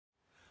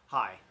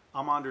Hi,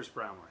 I'm Anders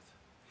Brownworth.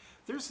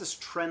 There's this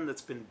trend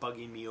that's been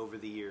bugging me over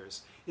the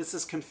years. It's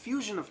this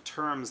confusion of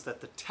terms that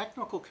the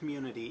technical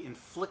community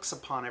inflicts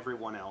upon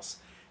everyone else,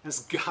 and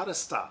it's gotta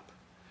stop.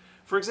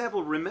 For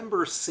example,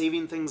 remember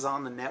saving things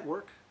on the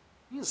network?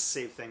 You just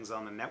save things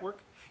on the network.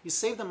 You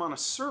save them on a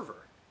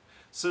server.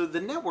 So the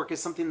network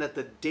is something that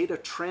the data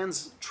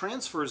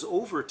transfers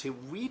over to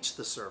reach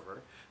the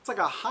server. It's like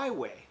a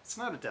highway. It's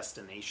not a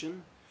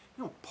destination.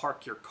 You don't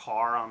park your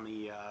car on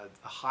the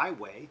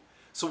highway.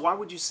 So why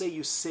would you say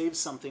you save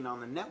something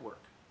on the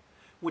network?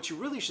 What you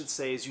really should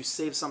say is you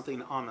save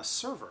something on the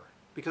server,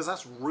 because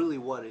that's really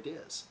what it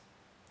is.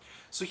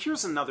 So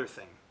here's another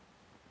thing.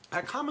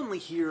 I commonly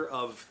hear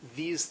of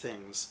these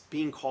things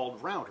being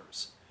called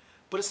routers,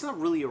 but it's not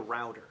really a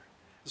router.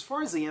 As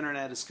far as the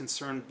internet is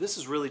concerned, this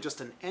is really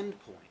just an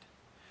endpoint.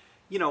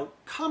 You know,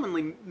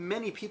 commonly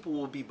many people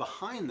will be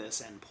behind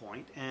this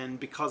endpoint, and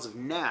because of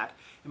NAT,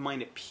 it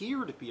might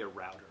appear to be a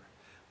router.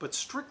 But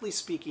strictly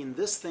speaking,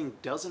 this thing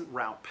doesn't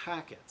route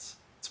packets.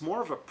 It's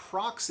more of a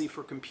proxy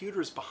for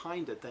computers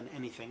behind it than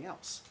anything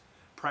else.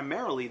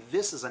 Primarily,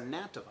 this is a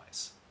NAT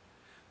device.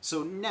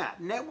 So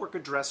NAT, Network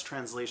Address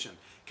Translation.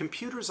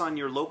 Computers on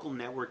your local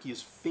network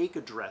use fake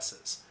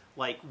addresses,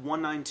 like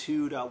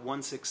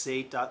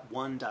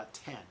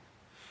 192.168.1.10.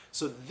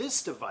 So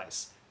this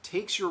device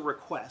takes your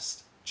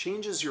request,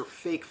 changes your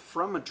fake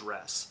from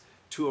address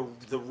to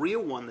the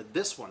real one that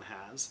this one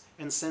has,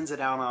 and sends it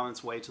out on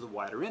its way to the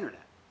wider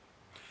internet.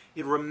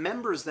 It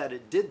remembers that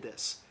it did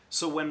this,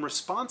 so when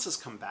responses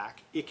come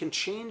back, it can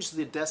change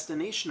the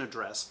destination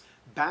address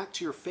back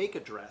to your fake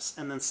address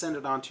and then send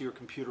it onto your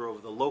computer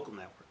over the local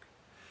network.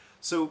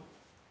 So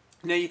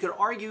now you could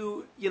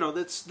argue, you know,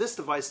 this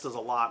device does a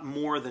lot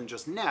more than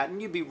just NAT,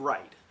 and you'd be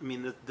right. I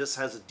mean, this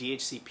has a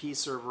DHCP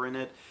server in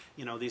it.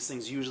 You know, these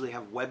things usually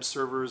have web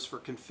servers for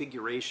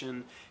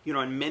configuration. You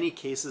know, in many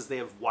cases they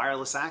have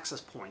wireless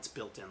access points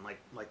built in,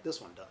 like this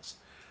one does.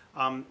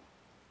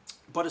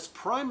 But its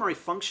primary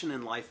function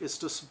in life is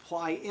to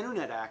supply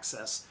internet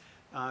access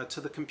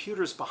to the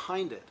computers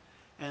behind it.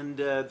 And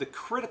the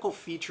critical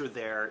feature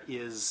there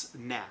is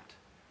NAT.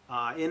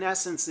 In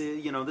essence,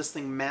 you know, this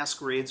thing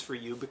masquerades for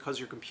you because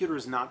your computer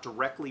is not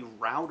directly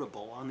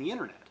routable on the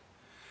internet.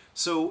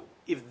 So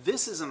if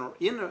this is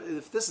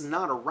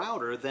not a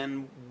router,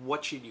 then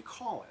what should you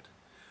call it?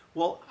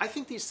 Well, I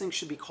think these things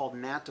should be called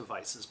NAT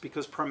devices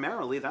because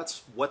primarily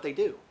that's what they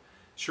do.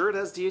 Sure, it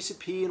has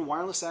DHCP and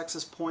wireless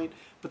access point,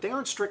 but they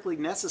aren't strictly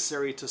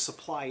necessary to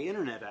supply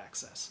internet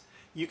access.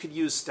 You could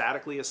use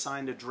statically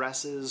assigned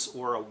addresses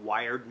or a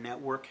wired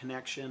network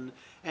connection,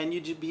 and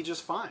you'd be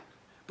just fine.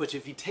 But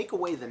if you take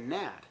away the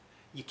NAT,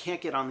 you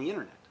can't get on the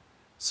internet.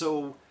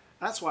 So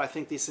that's why I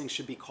think these things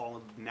should be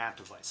called NAT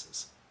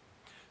devices.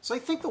 So I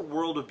think the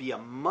world would be a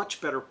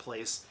much better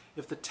place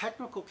if the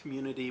technical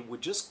community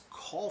would just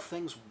call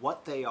things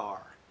what they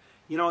are.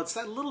 You know, it's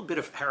that little bit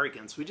of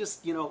arrogance. We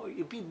just, you know,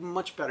 it'd be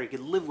much better. You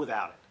could live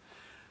without it.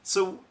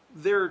 So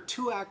there's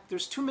too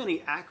many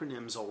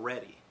acronyms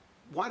already.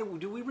 Why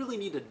do we really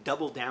need to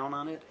double down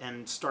on it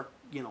and start,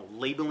 you know,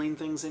 labeling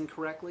things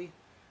incorrectly?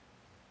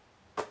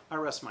 I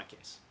rest my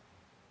case.